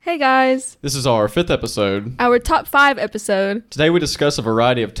Hey guys, This is our 5th episode. our top 5 episode. Today we discuss a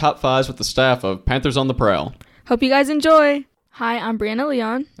variety of top 5s with the staff of Panthers on the Prowl. Hope you guys enjoy. Hi, I'm Brianna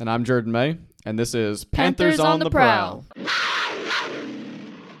Leon. And I'm Jordan May, and this is Panthers on the Prowl.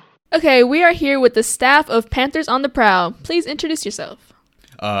 Okay, we are here with the staff of Panthers on the Prowl. Please introduce yourself.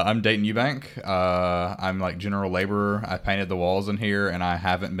 I'm Dayton Eubank. I'm like general laborer. I painted the walls in here, and I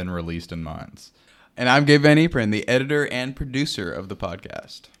haven't been released in months. And I'm Gabe Van Yperen, the editor and producer of the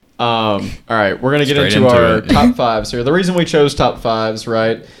podcast. All right, we're going to get Straight into into our it. top 5s here. The reason we chose top 5s,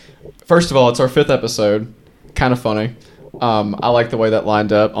 right? First of all, it's our 5th episode. Kind of funny. I like the way that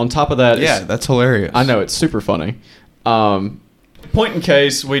lined up. On top of that, Yeah, that's hilarious. I know, it's super funny. Point in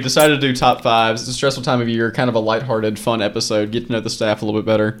case, we decided to do top 5s. It's a stressful time of year, kind of a lighthearted, fun episode. Get to know the staff a little bit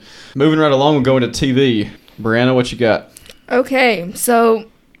better. Moving right along, we'll go into TV. Brianna, what you got? Okay, so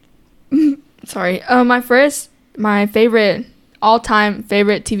sorry. My favorite all-time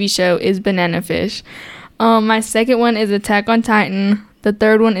favorite TV show is Banana Fish. My second one is Attack on Titan. The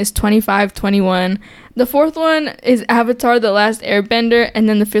third one is 2521. The fourth one is Avatar: The Last Airbender, and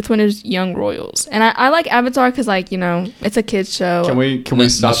then the fifth one is Young Royals. And I like Avatar because, like, you know, it's a kids show. Can we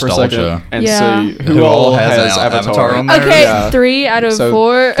stop for a Nostalgia. second and Yeah. see who all has Avatar on there? Okay, Yeah. 3 out of So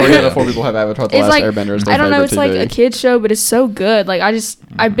 4. 3 out of 4 people have Avatar: The It's Last like, Airbender as their I don't know, it's favorite like a TV. kid's show, but it's so good. Like,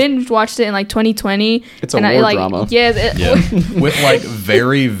 I binge watched it in like 2020. It's a and war I, like, drama. Yeah. Yeah, with like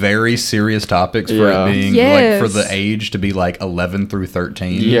very, very serious topics for Yeah. it being Yes. like for the age to be like 11 through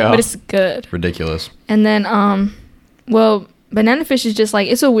 13. Yeah. But it's good. Ridiculous. And then, well, Banana Fish is just like,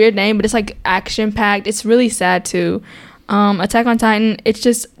 it's a weird name, but it's like action packed. It's really sad too. Attack on Titan, it's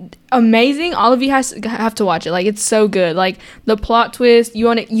just amazing. All of you have to watch it. Like, it's so good. Like, the plot twist,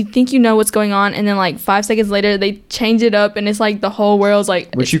 you think you know what's going on, and then like 5 seconds later they change it up, and it's like the whole world's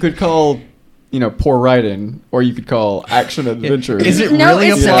like, Which you could call, poor writing, or you could call action adventure. Is it No,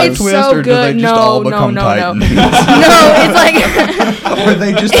 really a it's- plot it's twist, so or do they good. just No, all no, become no, no. Titans? no, it's like Are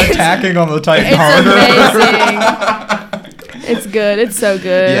they just attacking on the Titan it's harder? amazing. It's good. It's so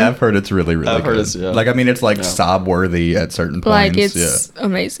good. Yeah, I've heard it's really, really I've good. heard it's, yeah. Like, I mean, it's like Yeah. sob worthy at certain points. Like, it's yeah.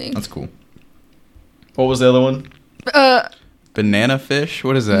 amazing. That's cool. What was the other one? Banana Fish?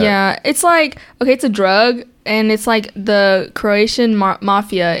 What is that? Yeah, it's like, okay, it's a drug, and it's like the Croatian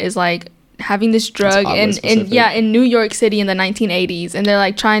mafia is like having this drug oddly in specific. in New York City in the 1980s, and they're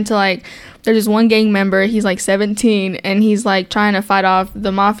like trying to like, there's this one gang member, he's like 17, and he's like trying to fight off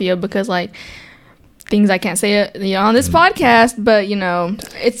the mafia because like things I can't say on this podcast, but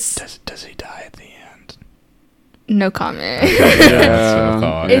it's Does he die at the end? no comment. Yeah, that's what I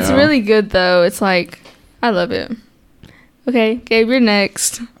thought. It's Yeah. really good though. It's like, I love it. Okay, Gabe, you're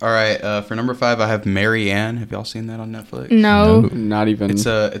next. All right, for number 5, I have Mary Ann. Have y'all seen that on Netflix? No. Not even. It's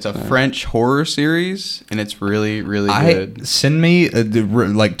a French horror series, and it's really, really good. Send me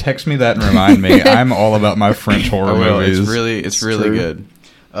text me that and remind me. I'm all about my French horror I will. movies. It's really true. good.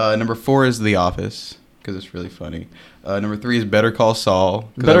 Number 4 is The Office, because it's really funny. Number 3 is Better Call Saul.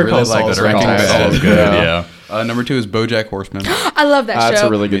 'Cause Better I really Call Saul like is Breaking fantastic. Bad. Saul's good. Yeah. Yeah. Number 2 is BoJack Horseman. I love that show. That's a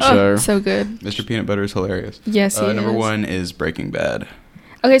really good show. So good. Mr. Peanut Butter is hilarious. Yes, he Number is. 1 is Breaking Bad.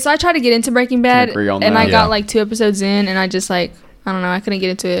 Okay, so I tried to get into Breaking Bad, agree on and that. I Yeah. got like 2 episodes in, and I just like, I don't know, I couldn't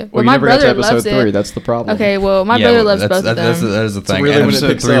get into it. well, But you my never got brother to episode loves 3. it. That's the problem. Okay, well, my Yeah, brother well, loves both of that them. is the thing. really And when it Episode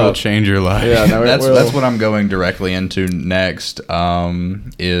picks 3 will up. change your life. Yeah, no, that's it will. what I'm going directly into next.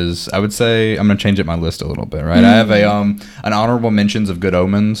 Is I would say I'm going to change up my list a little bit. Right, I have an honorable mentions of Good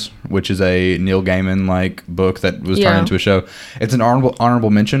Omens, which is a Neil Gaiman like book that was Yeah. turned into a show. It's an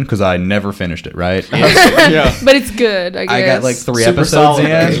honorable mention because I never finished it. Right. Yeah. But it's good, I guess. I got like 3 Super episodes solid.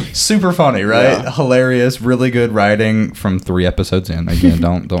 in. Super funny, right? Yeah. Hilarious, really good writing from 3 episodes in. Again,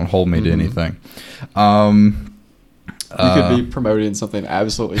 don't hold me to anything. You could be promoting something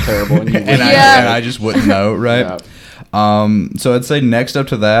absolutely terrible, and you and wouldn't. I just wouldn't know, right? So I'd say next up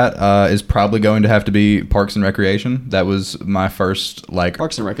to that is probably going to have to be Parks and Recreation. That was my first like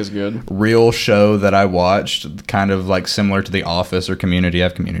Parks and Rec is good. real show that I watched, kind of like similar to The Office or Community. I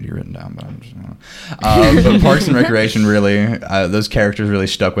have Community written down, but I'm just but Parks and Recreation really, those characters really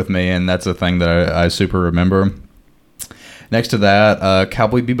stuck with me, and that's a thing that I super remember. Next to that,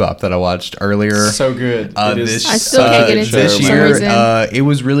 Cowboy Bebop that I watched earlier. So good. It is I still can't get into it this for some year. reason. It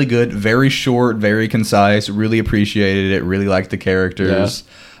was really good, very short, very concise. Really appreciated it. Really liked the characters.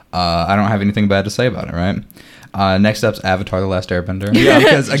 I don't have anything bad to say about it. Right. Next up's Avatar: The Last Airbender. Yeah.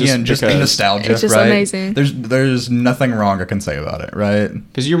 Because again, just because. nostalgia, It's just right? amazing. There's nothing wrong I can say about it, right?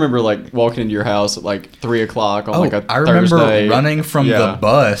 Because you remember like walking into your house at like 3 o'clock on like a I remember Thursday. running from Yeah. the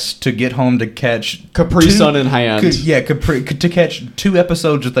bus to get home to catch Capri Sun in hand. to catch 2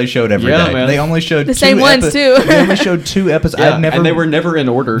 episodes that they showed every day. Yeah, man. They only showed The 2 same ones, too. They only showed 2 episodes. Yeah, and they were never in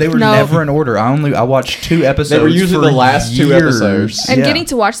order. They were No. never in order. I watched 2 episodes. They were usually for the last 2 years. episodes. And Yeah. getting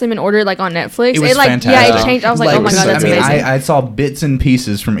to watch them in order, like on Netflix, It was like fantastic. it changed. I was like, oh my god, that's I mean, amazing. I saw bits and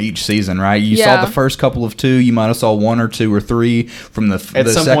pieces from each season, right? You Yeah. saw the first couple of 2. You might have saw 1 or 2 or 3 from the At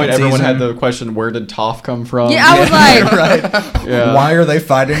the some second point, everyone season. had the question, where did Toph come from? Yeah, I was like, right. Yeah. Why are they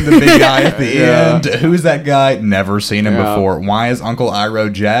fighting the big guy at the Yeah. end? Who's that guy? Never seen him Yeah. before. Why is Uncle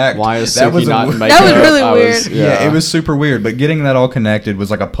Iroh jacked? Why is That Suki was a not in w- makeup? That was really I weird. Yeah, it was super weird, but getting that all connected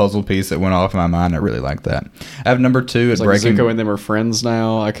was like a puzzle piece that went off in my mind. I really liked that. I have number 2 at It's like Breaking. Zuko and them are friends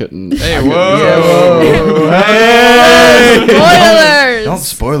now. I couldn't. Hey, I couldn't- whoa. Yeah, whoa. spoilers. Don't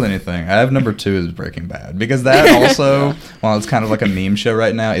spoil anything. I have number 2 is Breaking Bad because that also, while it's kind of like a meme show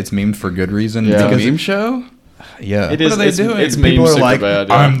right now, it's memed for good reason. Yeah. Because Meme show? yeah, It is. are they it's, doing? It's people meme are super like, bad.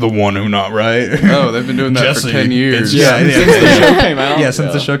 Yeah. I'm the one who not right. Oh, they've been doing that for 10 years. Yeah, Since yeah. the show came out. Yeah,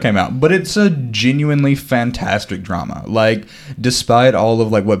 since the show came out. But it's a genuinely fantastic drama. Like, despite all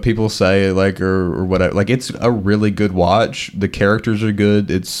of like what people say, like or whatever, like it's a really good watch. The characters are good.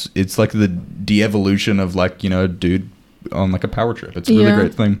 It's like the de-evolution of like, you know, a dude on like a power trip. It's a really Yeah.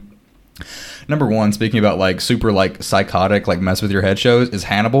 great thing. Number 1, speaking about like super like psychotic, like mess with your head shows, is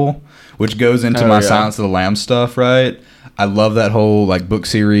Hannibal, which goes into Oh, my yeah. Silence of the Lambs stuff, right? I love that whole like book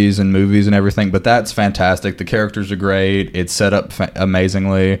series and movies and everything, but that's fantastic. The characters are great. It's set up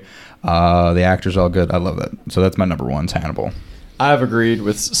amazingly. The actors are all good. I love that. So that's my number 1, is Hannibal. I have agreed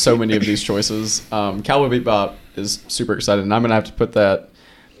with so many of these choices. Cowboy Bebop is super excited, and I'm gonna have to put that.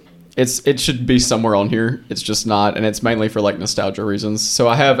 It should be somewhere on here. It's just not, and it's mainly for like nostalgia reasons. So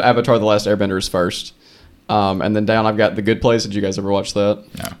I have Avatar: The Last Airbender first, and then down I've got The Good Place. Did you guys ever watch that?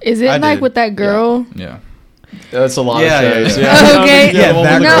 No. Is it I like did. with that girl? Yeah. That's a lot Yeah, of shows. yeah, Yeah. yeah. Okay. the one Yeah,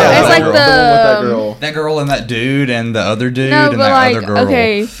 with that the girl. girl. It's like one with that girl. That girl and that dude and the other dude No, and but that like, other girl.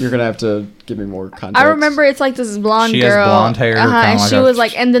 okay. You're gonna have to give me more context. I remember it's like this blonde She has girl. blonde hair, kinda and like she a- was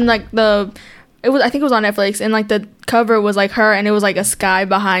like, and then like I think it was on Netflix, and like the cover was like her, and it was like a sky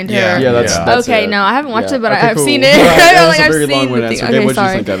behind her. Yeah, that's okay, it. no, I haven't watched Yeah. it, but Okay, I've cool. seen it. All right, that was Like, a I've very seen long-winded the answer. thing. Gabe, Okay, what'd you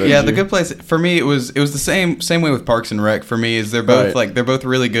sorry. think of it? Yeah, Did The you- Good Place for me it was the same way with Parks and Rec. For me is they're both Right. like they're both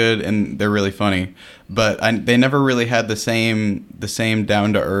really good and they're really funny, but they never really had the same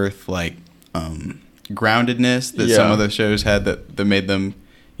down to earth like groundedness that some Yeah. of the shows had that made them,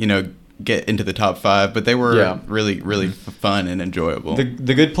 you know, get into the top 5. But they were Yeah. really fun and enjoyable.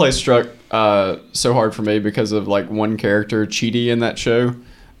 The Good Place struck so hard for me because of like one character, Chidi, in that show.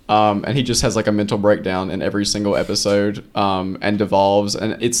 And he just has like a mental breakdown in every single episode and devolves.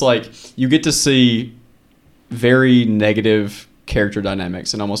 And it's like you get to see very negative character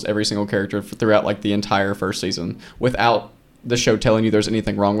dynamics in almost every single character throughout like the entire first season without the show telling you there's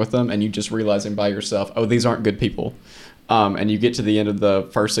anything wrong with them. And you just realizing by yourself, oh, these aren't good people. And you get to the end of the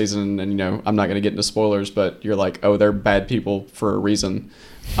first season and, you know, I'm not going to get into spoilers, but you're like, oh, they're bad people for a reason.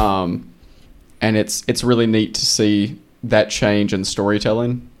 And it's really neat to see that change in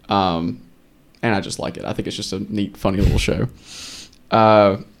storytelling. And I just like it. I think it's just a neat, funny little show.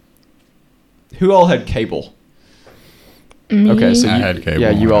 Who all had cable? Me. Okay, so I you, had cable, yeah,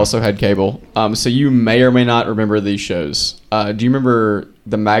 you yeah. also had cable. So you may or may not remember these shows. Do you remember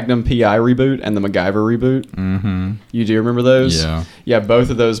the Magnum PI reboot and the MacGyver reboot? Mm-hmm. You do remember those? Yeah. Yeah, both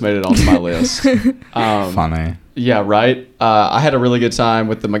of those made it onto my list. Funny. Yeah, right. I had a really good time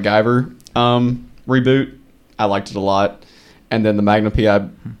with the MacGyver reboot. I liked it a lot. And then the Magnum PI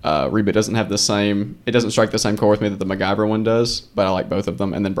reboot doesn't have the same. It doesn't strike the same chord with me that the MacGyver one does. But I like both of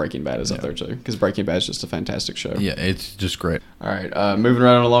them. And then Breaking Bad is up there too, because Breaking Bad is just a fantastic show. Yeah, it's just great. All right, moving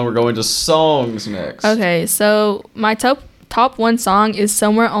right on along, we're going to songs next. Okay, so my top one song is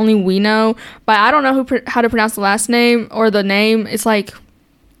 "Somewhere Only We Know," but I don't know how to pronounce the last name or the name. It's like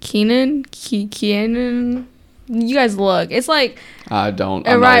Keenan. You guys look. It's like I don't.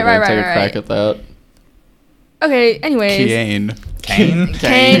 Right, I'm not even right, gonna take right, a crack right. at that. okay. Anyways, Kane. Kane?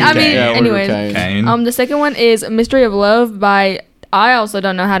 Kane. I mean, Yeah, we'll go anyways. Kane. Kane. The second one is "Mystery of Love" by, I also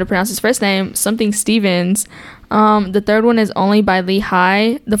don't know how to pronounce his first name, something Stevens. The third one is "Only" by Lee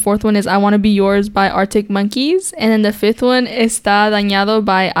High. The fourth one is "I Wanna Be Yours" by Arctic Monkeys. And then the fifth one is "Está Dañado"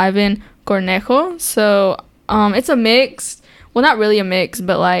 by Ivan Cornejo. So it's a mix. Well, not really a mix,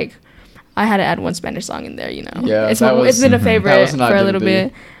 but like I had to add one Spanish song in there, you know. Yeah, it's that was- been a that favorite was an for a little identity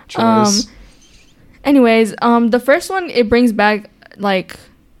bit. choice. Anyways, the first one, it brings back like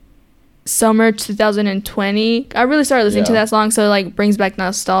summer 2020. I really started listening to Yeah. that song, so it like brings back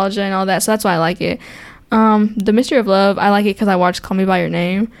nostalgia and all that. So that's why I like it. The Mystery of Love, I like it because I watched Call Me by Your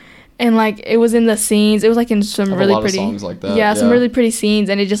Name, and like it was in the scenes. It was like in some Have a really lot of pretty songs like that, Yeah, some yeah. really pretty scenes,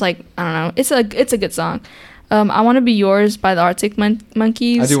 and it just like I don't know. It's a good song. I Want to Be Yours by the Arctic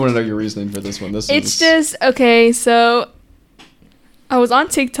Monkeys. I do want to know your reasoning for this one. It's just okay. So I was on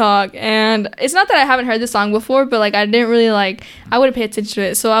TikTok, and it's not that I haven't heard this song before, but like I didn't really like. I wouldn't pay attention to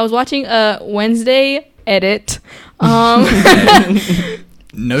it. So I was watching a Wednesday edit.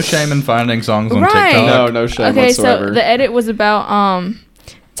 No shame in finding songs on Right. TikTok. no shame Okay, whatsoever. so the edit was about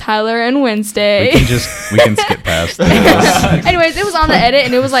Tyler and Wednesday. We can skip past this. Anyways, it was on the edit,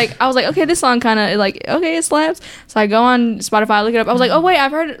 and it was like I was like, okay, this song kind of like okay, it slaps. So I go on Spotify, look it up. I was like, oh wait,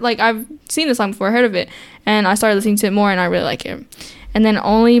 I've seen this song before, I heard of it, and I started listening to it more, and I really like it. And then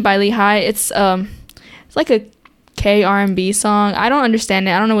Only by Lehigh, it's like a K R&B song. I don't understand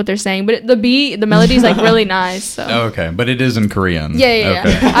it. I don't know what they're saying, but the melody is like really nice. So Okay, but it is in Korean. yeah.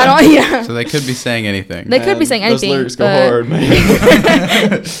 Okay. I don't. Yeah. So they could be saying anything. They could be saying anything. Those lyrics go but hard,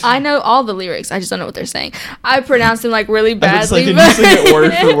 man. I know all the lyrics. I just don't know what they're saying. I pronounce them like really I was badly. like, can you sing it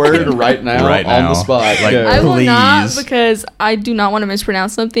word for word right now, Right on now. the spot? Like, Go. I will not Please. because I do not want to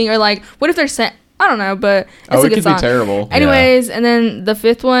mispronounce something or like what if they're saying I don't know, but it's Oh, a it good could song. be terrible. Anyways, and then the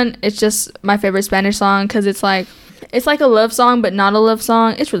fifth one, it's just my favorite Spanish song because it's like a love song but not a love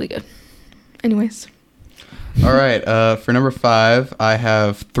song. It's really good. Anyways, All right. For number 5, I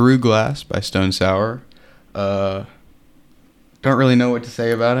have Through Glass by Stone Sour. Don't really know what to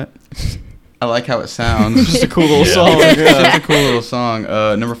say about it. I like how it sounds. Just a cool little Yeah. song. It's Yeah. just a cool little song.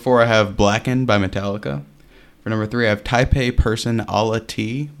 Number 4, I have Blackened by Metallica. For number 3, I have Taipei Person a la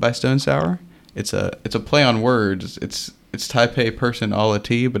T by Stone Sour. It's a play on words. It's Taipei Person a la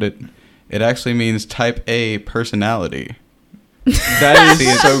T, but it actually means Type A personality. That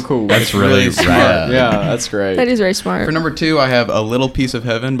is so cool. That's really smart. rad. Yeah, that's great. that is very smart. For number 2, I have A Little Piece of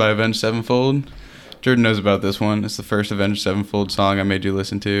Heaven by Avenged Sevenfold. Jordan knows about this one. It's the first Avenged Sevenfold song I made you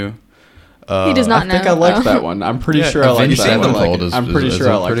listen to. He does not I think know. I like that one. I'm pretty Yeah, sure I like Avenged that one. Sevenfold is- I'm pretty is sure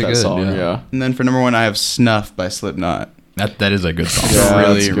I like pretty that good, song. yeah. Yeah. And then for number 1, I have Snuff by Slipknot. That is a good song. Yeah,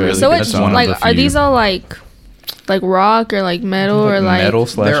 really, that's good. really So good it's That's one of like the are few. these all like rock or like metal or like metal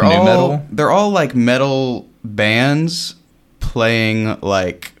slash new metal. They're all like metal bands playing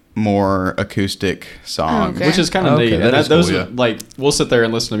like more acoustic songs. Okay. Which is kind of Okay, neat. that And is those cool, are, yeah. like we'll sit there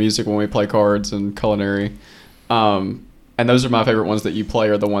and listen to music when we play cards and culinary. And those are my favorite ones that you play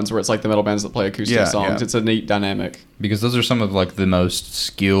are the ones where it's like the metal bands that play acoustic Yeah, songs. yeah. It's a neat dynamic. Because those are some of like the most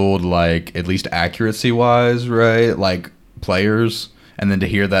skilled, like at least accuracy wise, right? Like players, and then to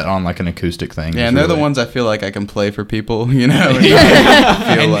hear that on like an acoustic thing. Yeah, is and they're the really- ones I feel like I can play for people, you know? And not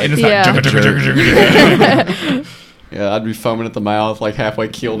feel And, like and it's Yeah. not Yeah, I'd be foaming at the mouth, like halfway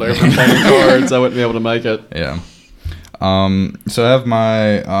keeled over playing cards. I wouldn't be able to make it. Yeah. So I have my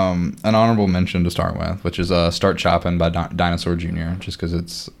an honorable mention to start with, which is "Start Chopping" by Dinosaur Jr. Just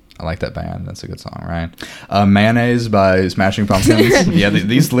because I like that band. That's a good song, right? "Mayonnaise" by Smashing Pumpkins. Yeah,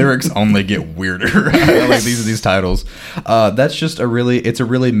 these lyrics only get weirder. I like these titles. That's just a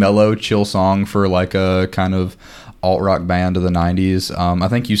really mellow, chill song for like a kind of alt rock band of the '90s. I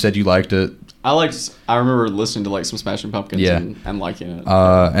think you said you liked it. I remember listening to like some Smashing Pumpkins Yeah. and liking it.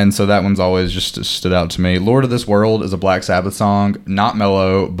 And so that one's always just stood out to me. "Lord of This World" is a Black Sabbath song. Not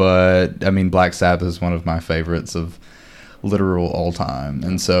mellow, but I mean, Black Sabbath is one of my favorites of literal all time.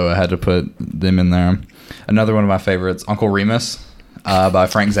 And so I had to put them in there. Another one of my favorites, "Uncle Remus" by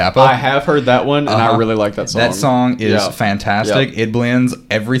Frank Zappa. I have heard that one, and I Uh-huh. really like that song. That song is Yeah. fantastic. Yep. It blends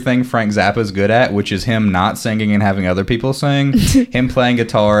everything Frank Zappa's good at, which is him not singing and having other people sing, him playing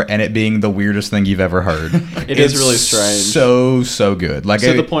guitar, and it being the weirdest thing you've ever heard. It is It's really strange. So good. Like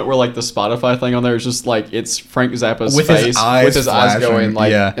To the point where like the Spotify thing on there is just like it's Frank Zappa's with face his eyes with his eyes flashing, going like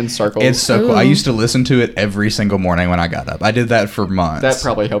yeah. in circles. It's so cool. I Ooh. used to listen to it every single morning when I got up. I did that for months. that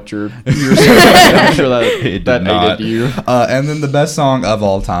probably helped your I'm sure that It did that not. aided you. And then the best song of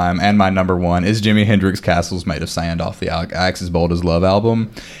all time, and my number one, is Jimi Hendrix "Castles Made of Sand" off the Axis Bold as Love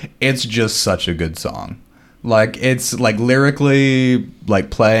album. It's just such a good song. Like, it's like lyrically, like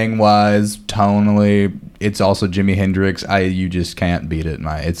playing wise, tonally, it's also Jimi Hendrix. You just can't beat it.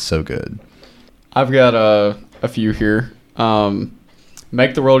 It's so good. I've got a few here.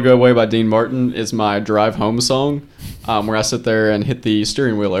 "Make the World Go Away" by Dean Martin is my drive home song, where I sit there and hit the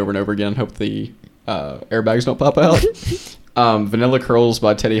steering wheel over and over again and hope the airbags don't pop out. "Vanilla Curls"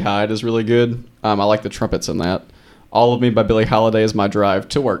 by Teddy Hyde is really good. I like the trumpets in that. "All of Me" by Billie Holiday is my drive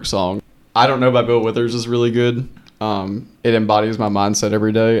to work song. "I Don't Know" by Bill Withers is really good. It embodies my mindset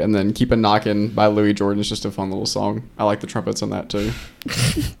every day. And then "Keep a Knockin'" by Louis Jordan is just a fun little song. I like the trumpets in that too.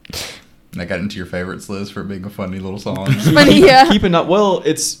 That got into your favorites list for being a funny little song. Funny, yeah. Keeping up. Well,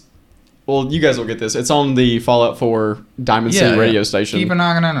 you guys will get this. It's on the Fallout 4 Diamond City radio station. Keep an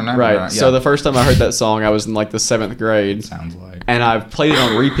eye on it. Right. Yeah. So the first time I heard that song, I was in like the 7th grade. Sounds like. And I've played it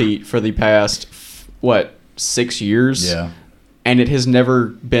on repeat for the past, 6 years? Yeah. And it has never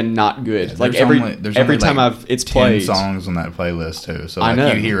been not good. Yeah, like there's every only time like it's 10 played. songs on that playlist too. So I like,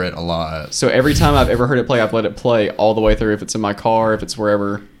 know. you hear it a lot. So every time I've ever heard it play, I've let it play all the way through. If it's in my car, if it's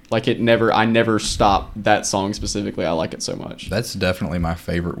wherever. Like I never stop that song specifically. I like it so much. That's definitely my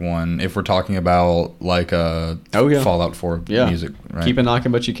favorite one. If we're talking about like Fallout 4 music, right? Keep a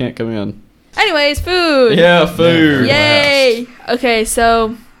knocking, but you can't come in. Anyways, food. Yeah, food. Yay. Okay,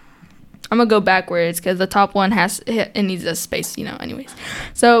 so I'm gonna go backwards because the top one it needs a space, anyways.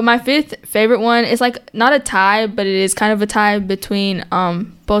 So my 5th favorite one is like not a tie, but it is kind of a tie between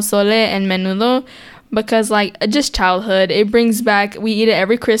pozole and menudo, because like just childhood. It brings back. We eat it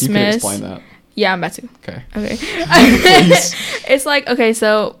every Christmas. You can explain that. Yeah, I'm about to. Okay. It's like, okay,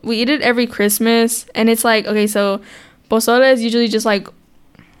 so we eat it every Christmas, and it's like, okay, so pozole is usually just like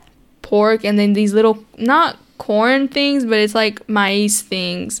pork and then these little, not corn things, but it's like maize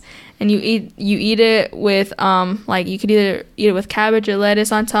things, and you eat it with like you could either eat it with cabbage or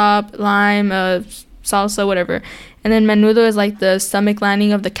lettuce on top, lime, salsa, whatever. And then menudo is like the stomach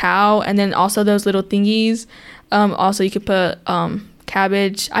lining of the cow, and then also those little thingies. Also you could put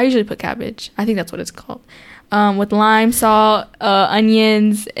cabbage. I usually put cabbage. I think that's what it's called. With lime, salt,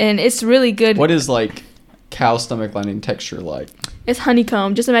 onions, and it's really good. What is like cow stomach lining texture like? It's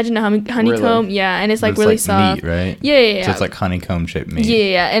honeycomb. Just imagine a honeycomb. Really? Yeah, and it's like It's really like soft. meat, right? Yeah. So it's like honeycomb shaped meat.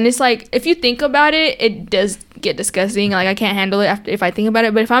 Yeah, and it's like, if you think about it, it does get disgusting. Like I can't handle it if I think about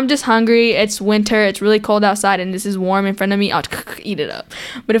it. But if I'm just hungry, it's winter, it's really cold outside, and this is warm in front of me, I'll eat it up.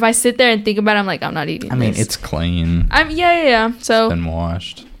 But if I sit there and think about it, I'm like, I'm not eating. I mean, this. it's clean. Yeah. So Been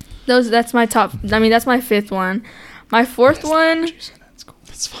washed. that's my top. I mean, that's my 5th one. My 4th one.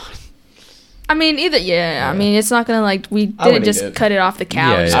 It's fine. I mean, I mean, it's not gonna like, we I would didn't eat just it. cut it off the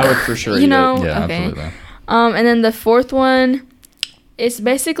couch. Yeah. I would for sure eat You know? it. Yeah, Okay. absolutely. And then the 4th one, it's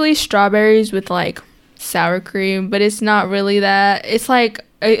basically strawberries with like sour cream, but it's not really that. It's like,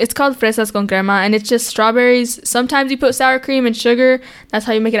 it's called fresas con crema, and it's just strawberries. Sometimes you put sour cream and sugar. That's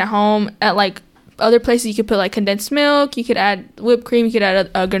how you make it at home. At like other places, you could put like condensed milk. You could add whipped cream. You could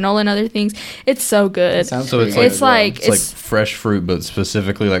add granola and other things. It's so good. Sounds So it's pretty like, good, it's like fresh fruit, but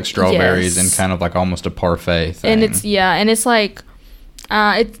specifically like strawberries Yes. and kind of like almost a parfait thing. And it's like,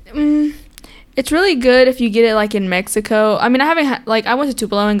 it's really good if you get it like in Mexico. I mean, I haven't I went to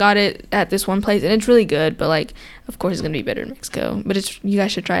Tupelo and got it at this one place, and it's really good. But like, of course, it's gonna be better in Mexico. But you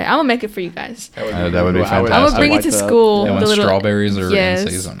guys should try it. I'm gonna make it for you guys. that would be I would- fantastic. I'm gonna bring like it to that. school. And the when little- strawberries are Yes. in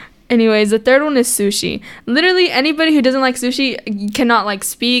season. Anyways, the 3rd one is sushi. Literally, anybody who doesn't like sushi cannot like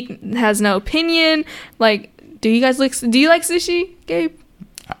speak, has no opinion. Like, do you like sushi, Gabe?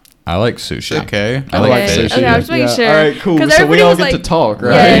 I like sushi. Okay. I like Okay. sushi. Okay, I was making sure. All right, cool. 'Cause So we everybody all was get like- to talk,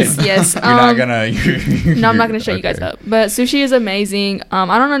 right? Yes. You're not gonna. No, I'm not gonna show you guys Okay. up. But sushi is amazing.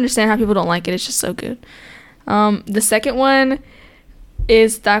 I don't understand how people don't like it. It's just so good. The 2nd one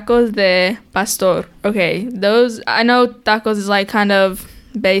is tacos de pastor. Okay, those, I know tacos is like kind of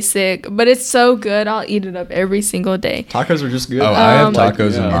basic, but it's so good. I'll eat it up every single day. Tacos are just good. Oh, I have Like,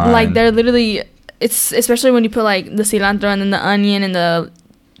 tacos in yeah. mine. Like, they're literally, it's especially when you put like the cilantro and then the onion and the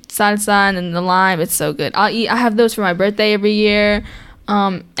salsa and then the lime. It's so good. I have those for my birthday every year.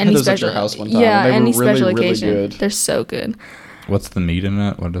 had Any those at special your house one time, yeah, and they any were really, special really occasion. good. They're so good. What's the meat in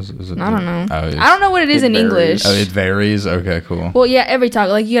it? What is it? I don't know. Oh, I don't know what it is it in varies. English. Oh, it varies. Okay, cool. Well, yeah, every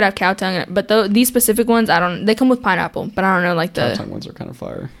taco, like you could have cow tongue in it, but these specific ones, they come with pineapple, but I don't know, like Cow tongue ones are kind of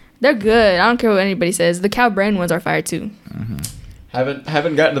fire. they're good. I don't care what anybody says. The cow brain ones are fire too. Haven't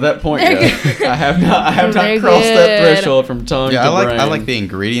gotten to that point They're yet. I have not They're crossed that good. threshold from tongue Yeah, to I brain. like the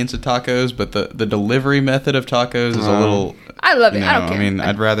ingredients of tacos, but the delivery method of tacos is a little. I love it. You know, I don't care. I mean,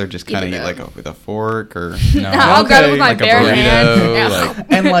 I'd rather just Eat kind of it eat up. like with a fork or. No. I'll grab it with my like a bare hand. burrito, Yeah. like-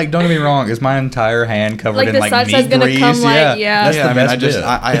 And like, don't get me wrong, is my entire hand covered Like in the like salsa's meat gonna grease? come, like, yeah. That's yeah, the I mean, best bit.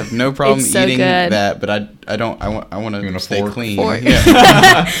 I have no problem It's so eating good. that, but I want You want to a stay fork? clean. Fork.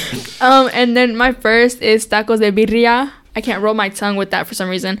 Yeah. And then my first is tacos de birria. I can't roll my tongue with that for some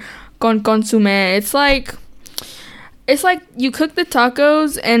reason. Con consume. It's like you cook the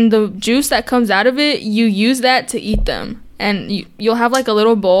tacos and the juice that comes out of it, you use that to eat them. And you'll have like a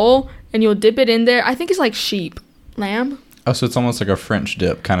little bowl and you'll dip it in there. I think it's like lamb. Oh, so it's almost like a French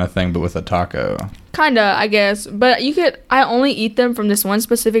dip kind of thing, but with a taco. Kinda, I guess. But I only eat them from this one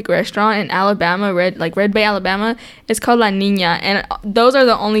specific restaurant in Alabama, Red Bay, Alabama. It's called La Nina, and those are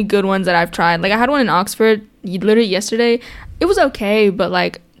the only good ones that I've tried. Like, I had one in Oxford literally yesterday. It was okay, but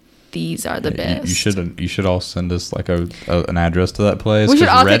like, these are the best. You should all send us like an address to that place. We should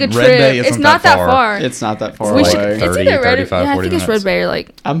all take a trip. It's not that far. It's not that far We should, away. it's 30, either Red, 35, yeah, I 40 think it's minutes. Red Bay or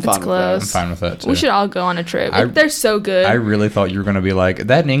like I'm it's fine with that. close. I'm fine with that too. We should all go on a trip. I- They're so good. I really thought you were gonna be like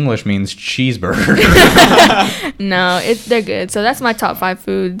that in English means cheeseburger. No, they're good. So that's my top 5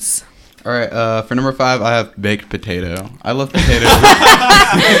 foods. All right, for number 5, I have baked potato. I love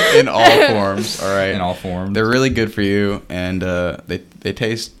potatoes in all forms. All right, In all forms. They're really good for you, and they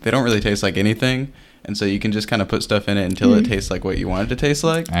don't really taste like anything, and so you can just kind of put stuff in it until it tastes like what you want it to taste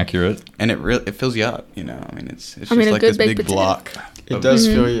like, Accurate. and it fills you up. You know, I mean, it's just a like good this baked big potato. block. It does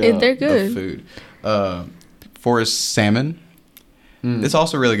feel you. They're Of good. food. 4 is salmon. It's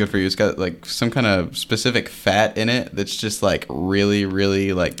also really good for you. It's got like some kind of specific fat in it that's just like really,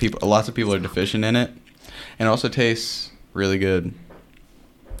 really like lots of people are deficient in it, and it also tastes really good.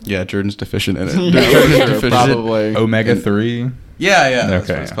 Yeah, Jordan's deficient in it. Jordan's deficient. Probably. Omega-3. Yeah, that's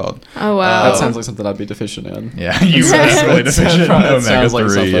Okay, what it's yeah. called. Oh wow. That sounds like something I'd be deficient in. Yeah, you are really deficient in That sounds like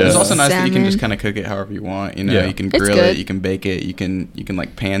omega-3. something. Yeah. It's also nice that you can just Salmon. kind of cook it however you want. You know, Yeah. you can It's grill good. it, you can bake it, you can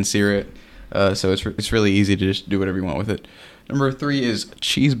like pan sear it. So it's really easy to just do whatever you want with it. Number 3 is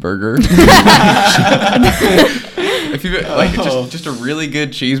cheeseburger. If you like just a really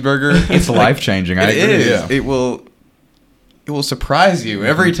good cheeseburger, It's life-changing. I it agree. is. Yeah. It will surprise you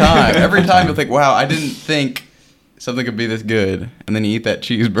every time. Every time you'll think, "Wow, I didn't think something could be this good," and then you eat that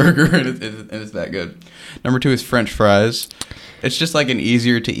cheeseburger and it's that good. Number 2 is French fries. It's just like an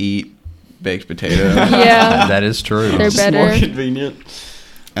easier to eat baked potato. Yeah. That is true. They're It's better. more convenient.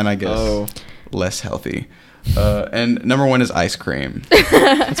 And I guess less healthy. And number 1 is ice cream.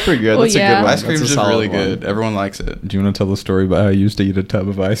 That's pretty good. Well, That's a yeah. good one. Ice cream That's is a just really solid one. good. Everyone likes it. Do you want to tell the story about how I used to eat a tub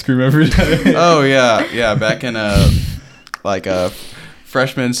of ice cream every day? Oh yeah. Back in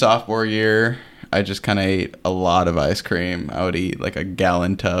freshman sophomore year, I just kind of ate a lot of ice cream. I would eat like a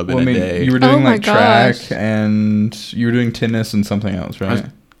gallon tub in a day. you were Oh doing my like track gosh. and you were doing tennis and something else, I was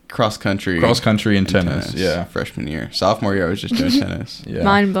right? cross country. Cross country and tennis. Yeah. Freshman year. Sophomore year, I was just doing tennis. Yeah.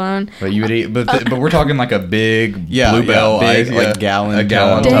 Mind blown. But you would eat, but we're talking like a big Yeah, bluebell big, ice, like gallon a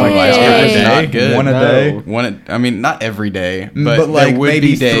gallon tub. tub of ice cream Dang. a It's day. not good. One a No. day. I mean, not every day, But, but like, there would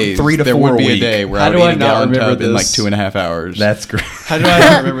maybe be days. 3 to there 4 would a be a week. day where How I would do eat I a not gallon remember tub in like this? 2.5 hours. That's great. How do I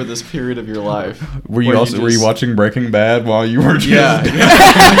not remember this period of your life? Were you Where also were you just- watching Breaking Bad while you were just yeah.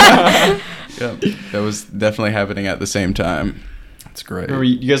 That was definitely happening at the same time. That's great.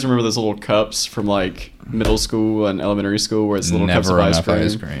 You guys remember those little cups from like middle school and elementary school where it's little cups of Never ice enough cream?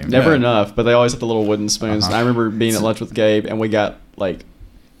 ice cream. Never Yeah. enough, but they always had the little wooden spoons. Uh-huh. And I remember being at lunch with Gabe and we got like,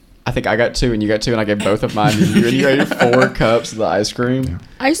 I think I got 2 and you got 2 and I gave both of mine to you and you ate 4 cups of the ice cream.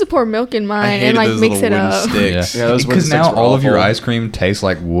 I used to pour milk in I mine hated and like those mix little it wooden up. sticks. Yeah, those wooden Because now sticks were all of your awful. ice cream tastes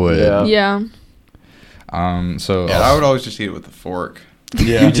like wood. Yeah. Yeah. So Yeah, I would always just eat it with a fork.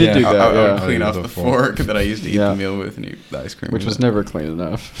 yeah, You did do I that, would yeah. clean Oh, off with the a fork. fork that I used to eat Yeah. the meal with and eat the ice cream. Which was with. never clean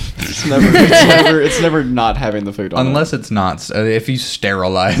enough. It's never not having the food on Unless it's not, if you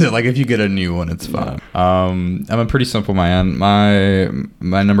sterilize it, like if you get a new one, it's fine. I'm a pretty simple man.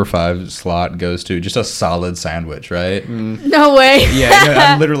 My number 5 slot goes to just a solid sandwich, right? No way.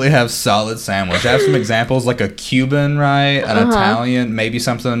 Yeah, I literally have solid sandwich. I have some examples like a Cuban, right? An Italian, maybe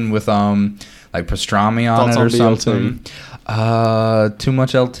something with like pastrami on Thoughts it or on BLT? something. Too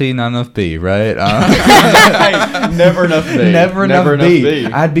much LT, not enough B, right? Hey, never enough B. Never enough B.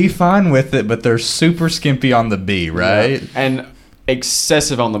 I'd be fine with it, but they're super skimpy on the B, right? Yeah. And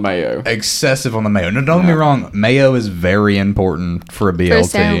excessive on the mayo. Excessive on the mayo. No, don't get me wrong. Mayo is very important for a BLT.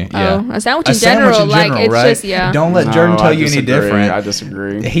 For a sandwich in A sandwich general, in like general, it's right? just Don't let No, Jordan tell I you any disagree. different. I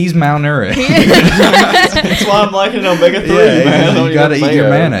disagree. He's malnourished. That's why I'm liking omega 3, man. You gotta eat your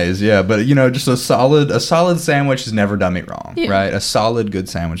mayonnaise, yeah. But just a solid sandwich has never done me wrong, Yeah. right? A solid good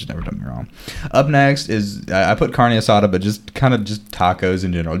sandwich has never done me wrong. Up next is I put carne asada, but just kind of just tacos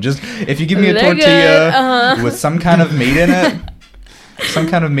in general. Just if you give me a They're tortilla good, with some kind of meat in it,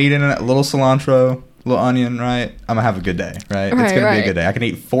 a little cilantro, a little onion, right? I'm gonna have a good day, right? It's gonna be a good day. I can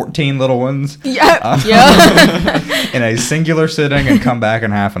eat 14 little ones. Yeah. In a singular sitting and come back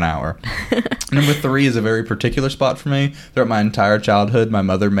in half an hour. Number 3 is a very particular spot for me. Throughout my entire childhood, my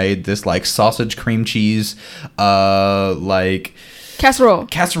mother made this like sausage cream cheese, like Casserole.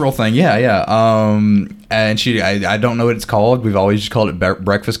 casserole thing. Yeah. And I don't know what it's called. We've always just called it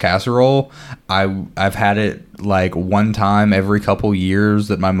breakfast casserole. I've had it like one time every couple years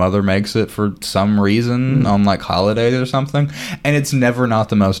that my mother makes it for some reason on like holidays or something, and it's never not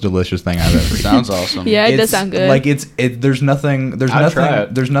the most delicious thing I've ever. Sounds awesome. Yeah, it does sound good. Like there's nothing.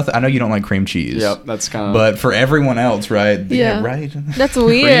 I know you don't like cream cheese. Yep, that's kind of. But for everyone else, right? Yeah. Right. That's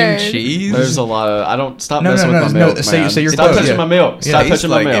weird. Cream cheese. There's a lot of. I don't stop No, messing no, with no, my no, milk. say- man. say your Stop quote, touching yeah. my milk. Yeah, Stop it touching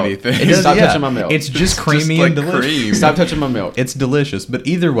like my milk. anything. It does- Stop yeah. touching my milk. It's just It's creamy just and like delicious. cream. Stop touching my milk. It's delicious, but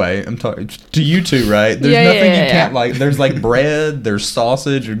either way, I'm talking to you two, right? There's Yeah, nothing yeah, you can't yeah. like. There's like bread, there's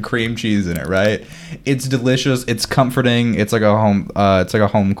sausage and cream cheese in it, right? It's delicious. It's comforting. It's like a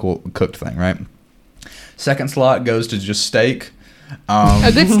home cooked thing, right? Second slot goes to just steak.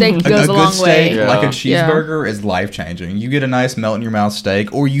 A good steak goes a good long steak, way. Yeah. like a Yeah. cheeseburger, is life changing. You get a nice melt in your mouth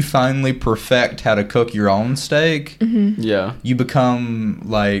steak, or you finally perfect how to cook your own steak. Yeah, You become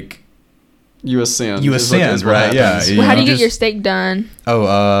like you ascend. you is what- ascend, is what right? Yeah. happens. Well, how do you get just- your steak done?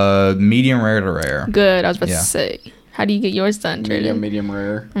 Medium rare to rare. Good. I was about Yeah. to say. How do you get yours done, Tradon? medium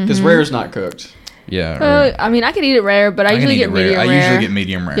rare. Because rare is not cooked. Yeah. rare. I mean, I could eat it rare, but I can usually eat get it rare. medium I rare. usually get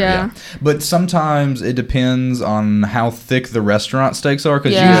medium rare. Yeah. Yeah. But sometimes it depends on how thick the restaurant steaks are.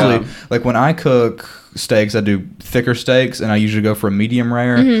 Because Yeah. usually, like when I cook steaks, I do thicker steaks, and I usually go for a medium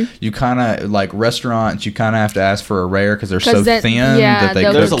rare. Mm-hmm. You kind of like restaurants. You kind of have to ask for a rare because they're so 'Cause then- thin yeah, that they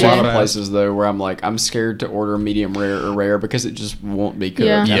they'll cook There's a cook lot it. of fast. places though where I'm like, I'm scared to order medium rare or rare because it just won't be cooked.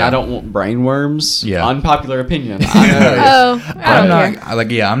 Yeah. And Yeah. I don't want brain worms. Yeah. Unpopular opinion. I know. Oh, I I'm don't care. not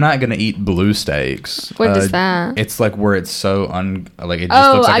like I'm not gonna eat blue steaks. What is that? It's like where it's so like it just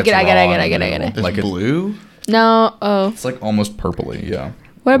Oh, looks like I it's get it, I get it, I raw get it, in I get it, the I get it. middle. It's Like blue. No. Oh. it's like almost purpley. Yeah.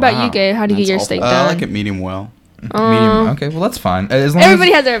 What about Wow. you, Gabe? How do you get your That's steak awful. done? I like it medium well. Medium. Okay, well that's fine. As long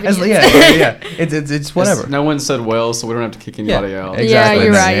Everybody as, has their as- opinions. Yeah. It's whatever. No one said well, so we don't have to kick anybody out. Exactly. Yeah,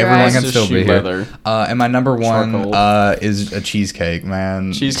 you're No, right, you're Everyone right. can It's still just be shoe here. leather. And my number one Charcoal. is a cheesecake,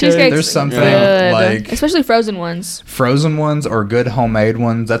 man. Cheesecake's There's something good. like Especially frozen ones. frozen ones or good homemade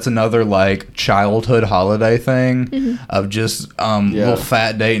ones. That's another like childhood holiday thing Mm-hmm. of just Yeah. little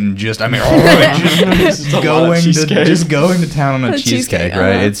fat date and just Just a lot of cheesecake. going to town on a A cheesecake, cheesecake,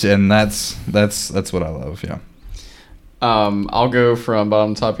 right? uh-huh. That's what I love. Yeah. I'll go from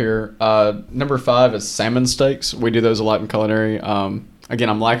bottom to top here. Number 5 is salmon steaks. We do those a lot in culinary. Again,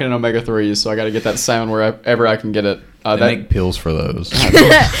 I'm lacking in omega-3s, so I got to get that salmon wherever I can get it. They That make pills for those.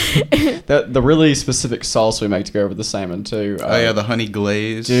 the really specific sauce we make to go over the salmon too. Oh yeah, the honey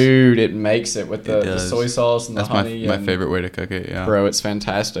glaze. Dude, it makes it with It the does. soy sauce and That's the honey. my and- favorite way to cook it. Yeah. Bro, it's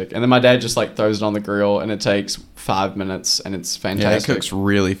fantastic. And then my dad just like throws it on the grill, and it takes 5 minutes, and it's Yeah, it fantastic. cooks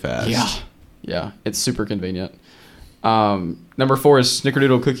really fast. Yeah, it's super convenient. Number 4 is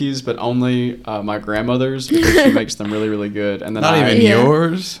snickerdoodle cookies, but only my grandmother's because she makes them really, really good. And then Not even Yeah.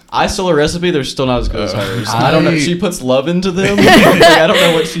 yours. I stole a recipe. They're still not as good as hers. I- I don't know. She puts love into them. Like, I don't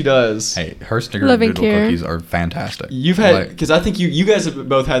know what she does. Hey, her Love and snickerdoodle care. cookies are fantastic. You've had Like- because I think you guys have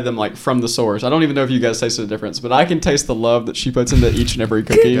both had them like from the source. I don't even know if you guys tasted the difference, but I can taste the love that she puts into each and every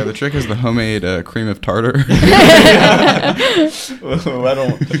cookie. Yeah, the trick is the homemade cream of tartar. I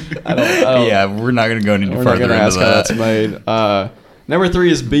don't. Yeah, we're not gonna go any We're not further gonna into ask how that. that's made. Number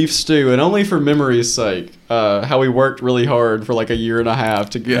 3 is beef stew, and only for memory's sake, how we worked really hard for like a year and a half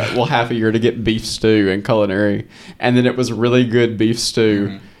to get, half a year to get beef stew in culinary, and then it was really good beef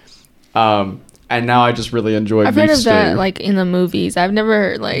stew. And now I just really enjoy I've beef heard of stew. that like in the movies. I've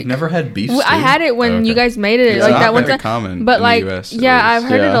never like. You've never had beef Well, stew? I had it when Okay. you guys made it It's like not that one very time. common But in the like, US, at yeah, least. I've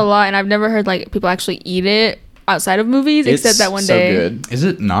heard it Yeah. a lot, and I've never heard like people actually eat it outside of movies, It's except that one so day. good. Is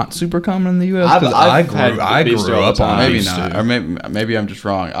it not super common in the U.S.? I've- 'Cause I've had I beef grew stew all up the on time. Maybe beef not, stew. or maybe I'm just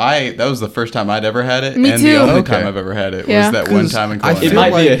wrong. That was the first time I'd ever had it, Me and too. the only Okay. time I've ever had it Yeah. was that one 'Cause time in I culinary. It feel might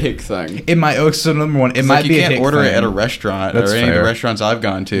be like- a hick thing. It might. So number one, it It's might like be you a can't hick order it thing. at a restaurant That's or any of fair. the restaurants I've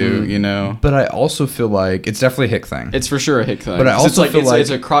gone to. You know, But I also feel like it's definitely a hick thing. It's for sure a hick thing. But I 'Cause it's also like feel like-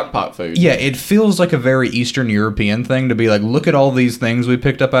 it's a crock pot food. Yeah, it feels like a very Eastern European thing to be like, look at all these things we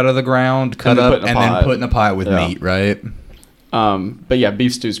picked up out of the ground, cut then up, put in a and then pot. put in a pot with Yeah. meat, right? But yeah,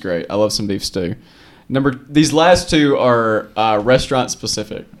 beef stew's great. I love some beef stew. These last two are restaurant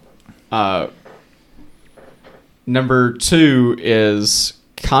specific. Number 2 is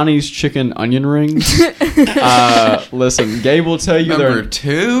Connie's chicken onion rings. Listen, Gabe will tell you number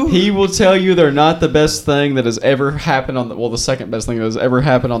 2. he will tell you they're not the best thing that has ever happened on the second best thing that has ever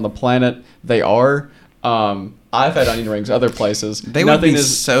happened on the planet. They are. I've had onion rings other places. They would be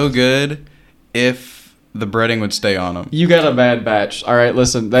so good if the breading would stay on them. You got a bad batch. All right,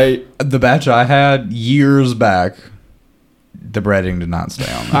 listen. The batch I had years back the breading did not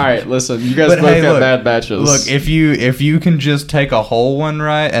stay on. All right, listen, you guys But both hey, got look, bad batches. Look, if you can just take a whole one,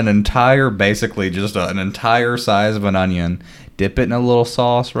 right, basically just an entire size of an onion, dip it in a little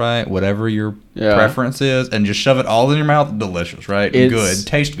sauce, right, whatever your preference is, and just shove it all in your mouth, delicious, right? Good,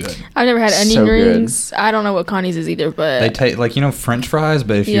 taste good. I've never had onion So good. rings. I don't know what Connie's is either, but They taste like French fries,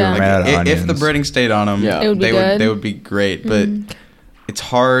 but if you're Yeah. mad at onions, If the breading stayed on them, Yeah. It would be they good. they would be great. But it's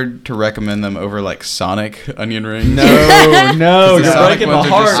hard to recommend them over like Sonic onion rings. no, The you're Sonic breaking my ones are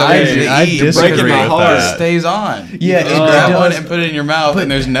heart. just so I- easy to I eat. disagree breaking my with heart. that. It stays on. Yeah, you it grab does. one and put it in your mouth, and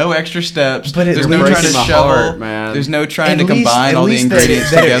there's no extra steps. But there's it no breaks trying to my shovel. heart, man. There's no trying At to least- combine at all the least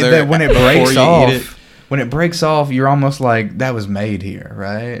ingredients that together. when it before breaks you off, eat it. when it breaks off, you're almost like that was made here,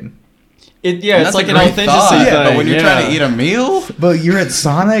 right? It's That's like a an great authenticity thought, thing. but when you're trying to eat a meal, But you're at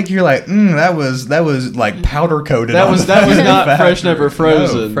Sonic, you're like, that was like powder coated. That was not fresh, never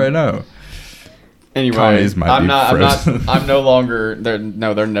frozen. No. Anyway, Connie's might be frozen. I'm no longer. They're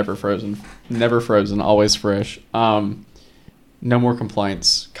never frozen. Never frozen. Always fresh. No more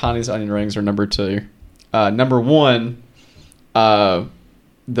complaints. Connie's onion rings are number 2. Number 1,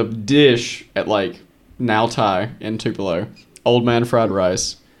 the dish at like Now Thai in Tupelo, Old Man fried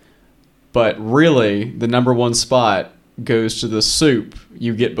rice. But really, the number 1 spot goes to the soup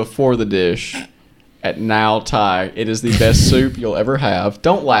you get before the dish at Now Thai. It is the best soup you'll ever have.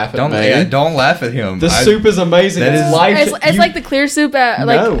 Don't laugh at me. Don't laugh at him. The soup is amazing. that It's is- life. it's like the clear soup at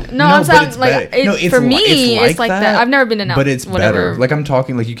like No. no, I'm but saying it's like better. No, for me it's like that. I've never been in but it's whatever. better. Like I'm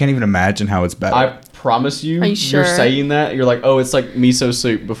talking, like you can't even imagine how it's better. I promise you. Are you sure? You're saying that. You're like, oh, it's like miso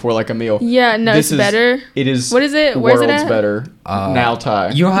soup before like a meal. Yeah, no, This it's better. It is. What is it? The Where's it world's at? better. Now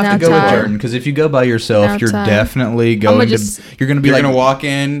Thai. you don't have Now to go with Thai. Jordan because if you go by yourself, Now you're Thai. definitely going to. You're going to be you're like, gonna walk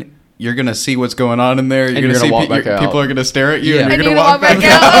in. You're gonna see what's going on in there. you're gonna see walk back out. people are gonna stare at you, Yeah. and And you're you're gonna walk back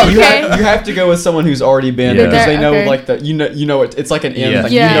out. out. You Okay. have to go with someone who's already been Yeah. because they know Okay. like the you know it's like an M Yeah.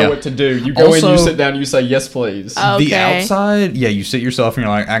 thing. Yeah. You know what to do. You go in, Also- you sit down, you say yes, please. Oh. The Okay. outside, yeah, you sit yourself and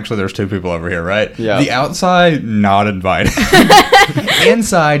you're like, actually, there's 2 people over here, right? Yeah. The outside, not invited.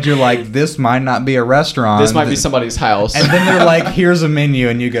 Inside, you're like, this might not be a restaurant. This might be somebody's house. And then they're like, here's a menu,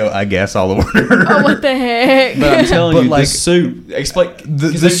 and you go, I guess I'll order. Oh, what the heck? But I'm telling But, you, like, the soup. Explain. the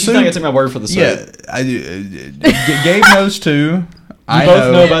Because she's not soup- gonna take my word for the soup. Yeah, Gabe knows too. You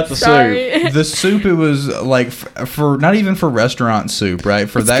both know about the Sorry. soup. The soup. It was like for not even for restaurant soup, right?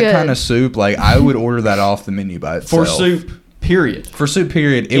 For It's that good. kind of soup, like I would order that off the menu by For itself. soup, period. For soup,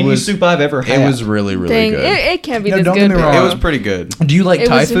 period. It Any was soup I've ever had. It was really, really Dang, good. it can't be No, this don't good. get me wrong. It was pretty good. Do you like It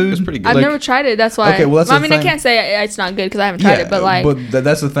Thai was- food? It was pretty good. I've Like- never tried it. That's why. Okay, well, that's I the mean, I thing. can't say it's not good because I haven't tried it. But like,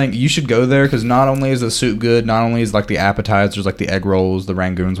 that's the thing. You should go there because not only is the soup good, not only is like the appetizers, like the egg rolls, the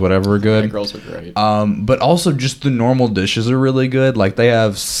rangoons, whatever, are good. Egg rolls are great. But also just the normal dishes are really good. Like they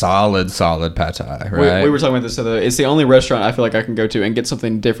have solid pad thai, right? We were talking about this the other day. It's the only restaurant I feel like I can go to and get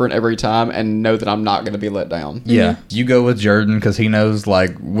something different every time and know that I'm not going to be let down. Yeah, you go with Jordan because he knows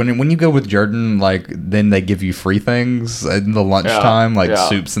like when you go with Jordan, like then they give you free things in the lunchtime, like yeah.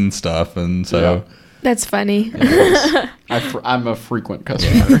 soups and stuff, and so that's funny. I'm a frequent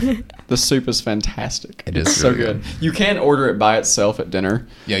customer. The soup is fantastic. It is It's so really good. You can order it by itself at dinner.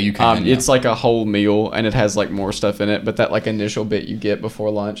 yeah, you can. It's like a whole meal and it has like more stuff in it, but that like initial bit you get before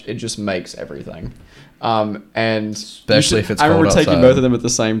lunch, it just makes everything. And Especially if it's I remember cold taking outside. both of them at the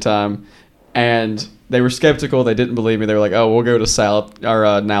same time, and they were skeptical. They didn't believe me. They were like, "Oh, we'll go to salad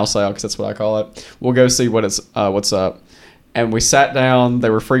or now salad because that's what I call it. We'll go see what's up." And we sat down. They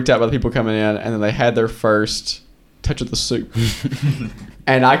were freaked out by the people coming in, and then they had their first touch of the soup,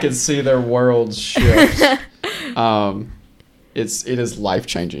 and I could see their worlds shift. It is life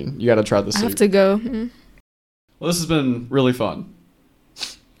changing. You got to try the I soup. have to go. Mm. Well, this has been really fun.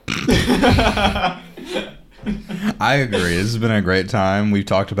 I agree. This has been a great time. We've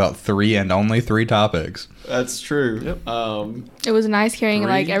talked about 3 and only 3 topics. That's true. Yep. It was nice hearing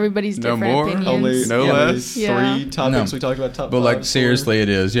like Three? everybody's No different more? opinions. Only No less? Yeah. 3 topics No. we talked about. Top But five, like four. seriously, it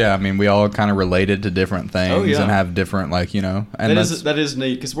is. Yeah, I mean, we all kind of related to different things Oh, yeah. and have different like and That is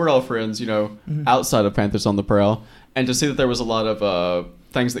neat because we're all friends, outside of Panthers on the Prowl, and to see that there was a lot of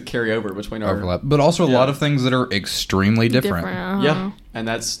things that carry over between our overlap, but also a Yeah. lot of things that are extremely different. uh-huh. yeah, and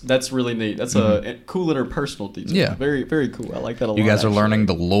that's really neat. That's a cool interpersonal detail. Yeah. very very cool. I like that a lot. You guys are actually. learning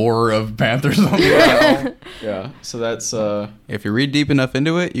the lore of Panthers on the Prowl. Yeah, so that's If you read deep enough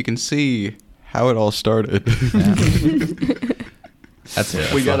into it, you can see how it all started. That's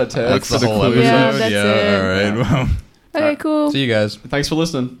it. We got a That's text the and a whole clue. episode. Yeah, that's it. All right. Well, Okay, cool. see you guys. Thanks for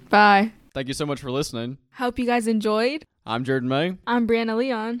listening. Bye. Thank you so much for listening. Hope you guys enjoyed. I'm Jordan May, I'm Brianna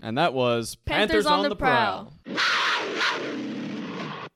Leon. and that was Panthers on the Prowl.